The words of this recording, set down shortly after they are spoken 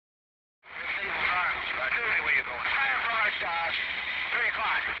3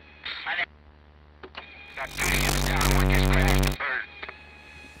 o'clock. Got 2 ships down. One just crashed. Bird.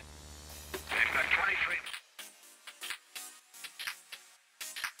 They've got 23.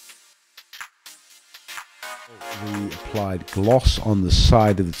 We applied gloss on the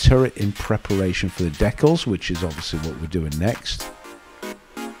side of the turret in preparation for the decals, which is obviously what we're doing next.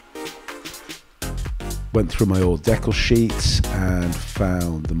 Went through my old decal sheets and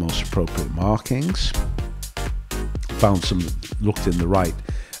found the most appropriate markings. Found some that looked in the right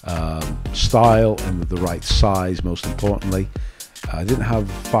style and the right size, most importantly. I didn't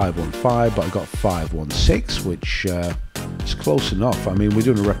have 515, but I got 516, which is close enough. I mean, we're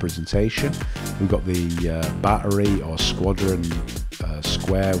doing a representation. We've got the battery or squadron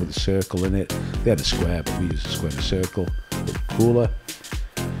square with a circle in it. They had a square, but we used a square and a circle. A bit cooler.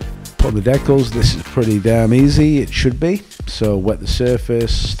 Put on the decals. This is pretty damn easy. It should be. So wet the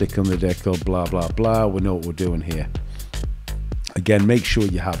surface, stick on the decal, blah, blah, blah. We know what we're doing here. Again, make sure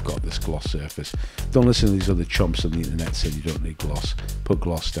you have got this gloss surface. Don't listen to these other chumps on the internet saying you don't need gloss. Put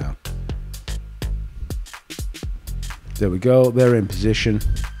gloss down. There we go. They're in position.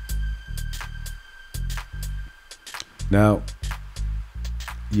 Now,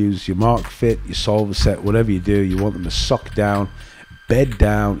 use your mark fit, your solver set, whatever you do. You want them to suck down, bed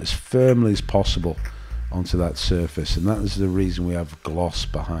down as firmly as possible onto that surface. And that is the reason we have gloss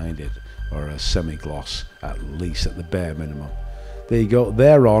behind it, or a semi-gloss, at least at the bare minimum. There you go,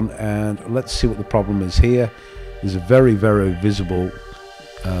 they're on, and let's see what the problem is here. There's a very, very visible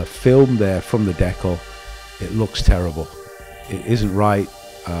film there from the decal. It looks terrible. It isn't right.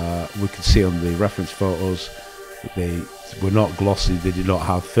 We can see on the reference photos that they were not glossy. They did not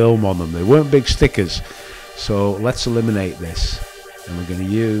have film on them. They weren't big stickers. So let's eliminate this. And we're going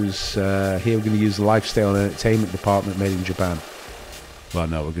to use, here we're going to use the Lifestyle and Entertainment Department made in Japan. Well,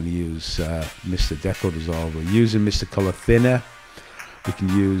 no, we're going to use Mr. Decal Dissolve. We're using Mr. Color Thinner. We can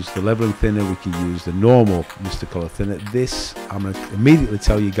use the leveling thinner, we can use the normal Mr. Color Thinner. This, I'm going to immediately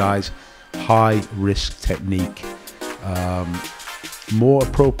tell you guys, high risk technique. More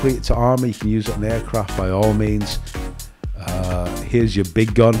appropriate to armor, you can use it on aircraft by all means. Here's your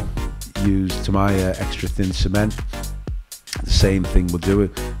big gun, use Tamiya extra thin cement. The same thing will do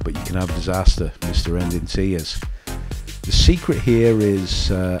it, but you can have disaster, Mr. Ending Tears. The secret here is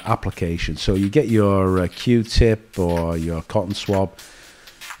application. So you get your Q-tip or your cotton swab,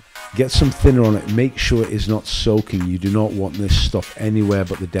 get some thinner on it, make sure it is not soaking. You do not want this stuff anywhere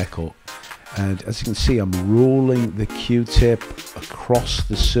but the decal. And as you can see, I'm rolling the Q-tip across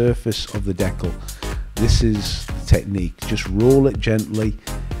the surface of the decal. This is the technique. Just roll it gently.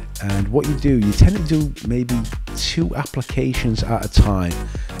 And what you do, you tend to do maybe 2 applications at a time.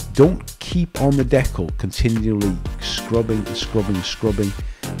 Don't keep on the decal continually scrubbing and scrubbing and scrubbing.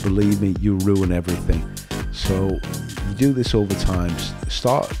 Believe me, you ruin everything. So you do this over time.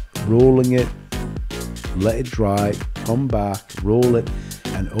 Start rolling it, let it dry, come back, roll it,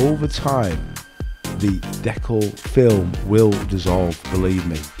 and over time the decal film will dissolve, believe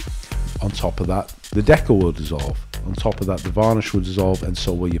me. On top of that, the decal will dissolve. On top of that, the varnish will dissolve, and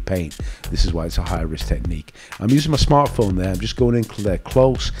so will your paint. This is why it's a high risk technique. I'm using my smartphone there. I'm just going in there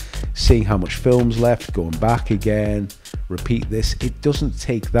close, seeing how much film's left, going back again, repeat this. It doesn't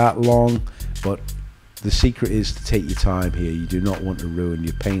take that long, but the secret is to take your time here. You do not want to ruin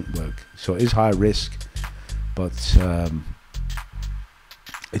your paint work. So it is high risk, but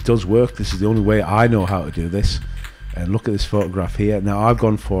it does work. This is the only way I know how to do this. And look at this photograph here. Now I've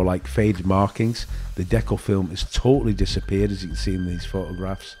gone for like faded markings. The decal film has totally disappeared, as you can see in these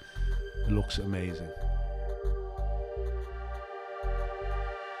photographs. It looks amazing.